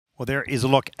Well, there is a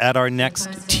look at our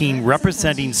next team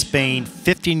representing Spain,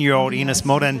 15-year-old Ines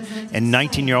MOUDDEN and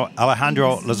 19-year-old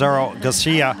Alejandro Lazaro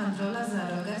GARCIA.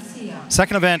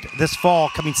 Second event this fall,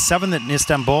 coming 7th in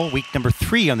Istanbul, week number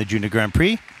 3 on the Junior Grand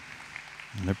Prix.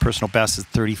 And their personal best is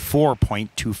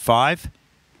 34.25.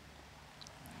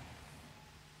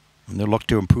 And they'll look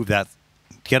to improve that,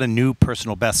 get a new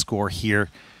personal best score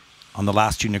here on the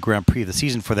last Junior Grand Prix of the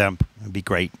season for them. It would be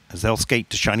great as they'll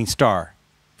skate to Shining Star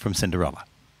from Cinderella.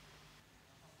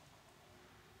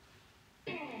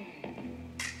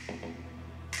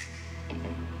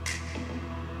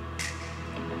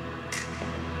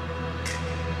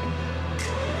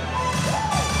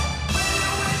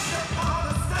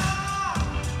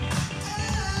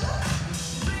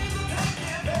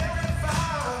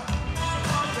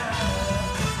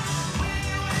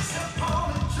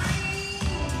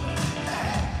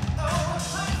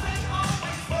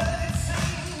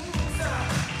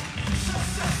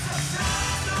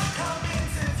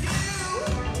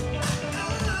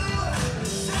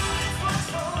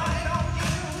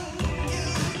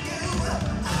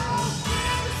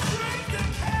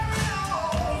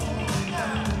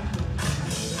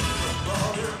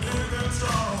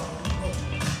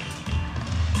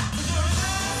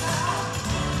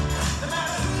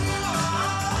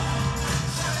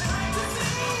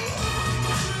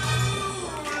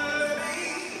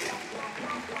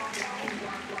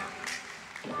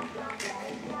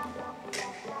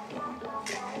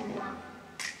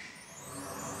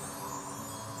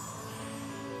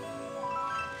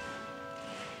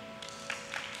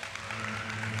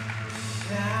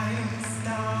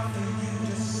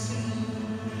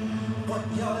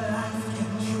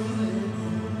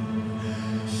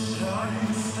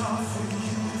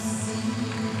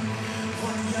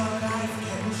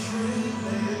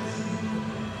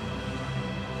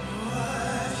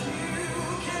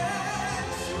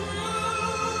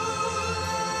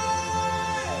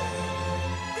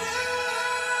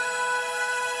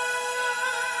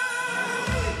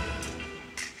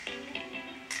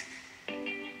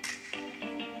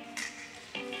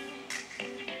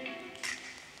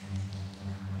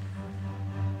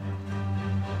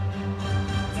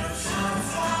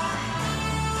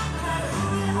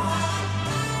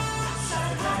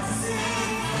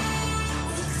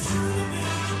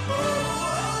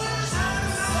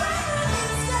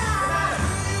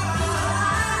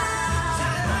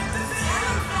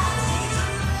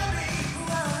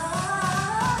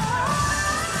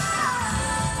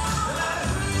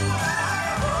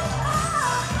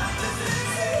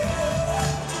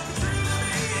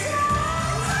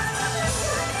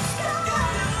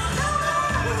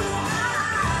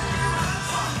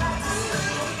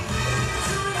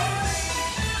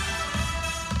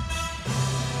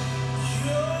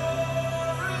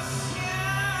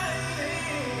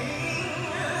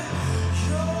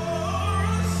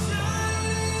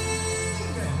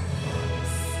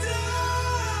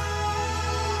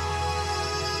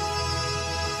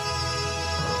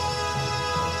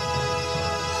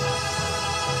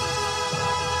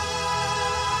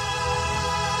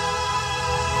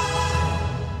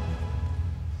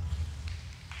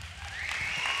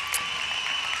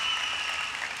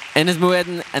 Ines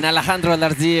MOUDDEN and Alejandro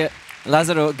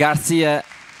Lazaro GARCIA,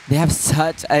 they have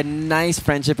such a nice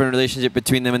friendship and relationship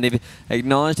between them, and they've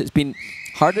acknowledged it's been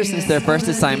harder since their first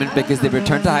assignment because they've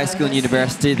returned to high school and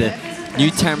university. The new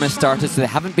term has started, so they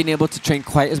haven't been able to train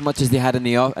quite as much as they had in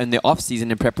the off-season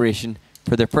in preparation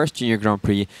for their first Junior Grand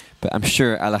Prix. But I'm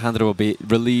sure Alejandro will be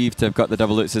relieved to have got the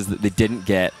double lutzes that they didn't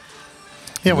get.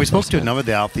 Yeah, we spoke to a number of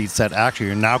the athletes that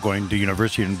actually are now going to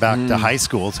university and back to high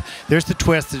schools. There's the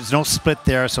twist. There's no split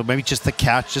there, so maybe just the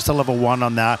catch, just a level 1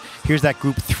 on that. Here's that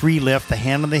group 3 lift, the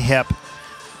hand on the hip.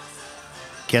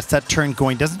 Gets that turn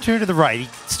going. Doesn't turn to the right. He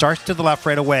starts to the left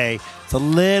right away. It's a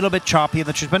little bit choppy in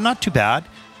the twist, but not too bad.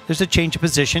 There's a change of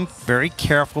position. Very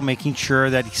careful, making sure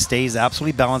that he stays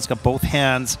absolutely balanced, got both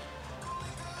hands.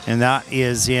 And that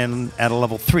is in at a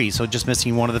level 3, so just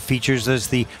missing one of the features. There's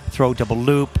the throw double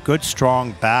loop. Good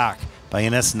strong back by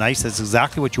Ines. Nice. That's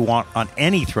exactly what you want on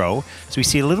any throw. So we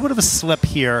see a little bit of a slip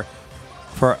here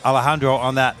for Alejandro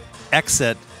on that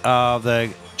exit of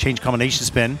the change combination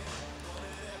spin.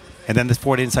 And then the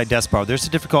forward inside desk bar. There's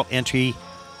a difficult entry.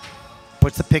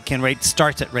 Puts the pick in right,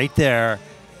 starts it right there.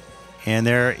 And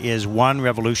there is 1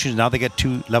 revolution. Now they get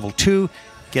to level 2.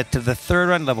 Get to the third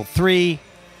run, level 3.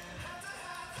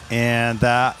 And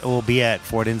that will be it.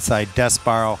 Forward inside death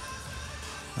spiral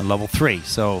and level 3.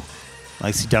 So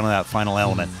nicely done on that final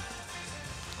element.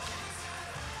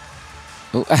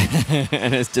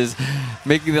 And it's just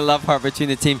making the love heart between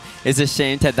the team. It's a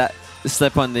shame to have that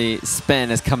slip on the spin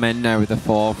has come in now with the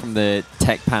fall from the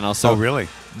tech panel. So oh, really?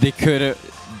 They could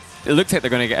have. It looks like they're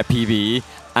going to get a PB,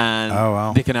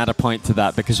 and they can add a point to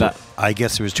that because that. I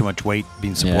guess there was too much weight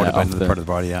being supported by another part of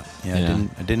the body. Yeah.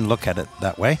 I didn't look at it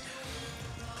that way.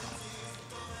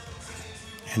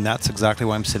 And that's exactly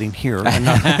why I'm sitting here and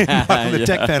not on the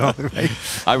tech panel. Right?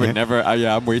 I would never.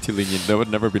 I'm way too lenient. That would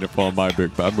never been a fall in my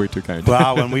book, but I'm way too kind.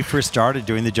 Well, when we first started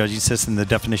doing the judging system, the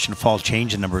definition of fall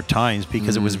changed a number of times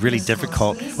because it was really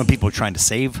difficult when people were trying to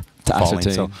save falling.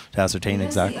 Ascertain. So to ascertain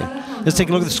exactly. Let's take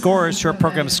a look at the scores. Short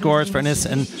program scores for Ines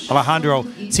and Alejandro.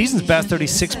 Season's best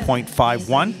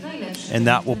 36.51, and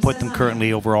that will put them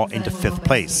currently overall into 5th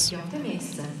place.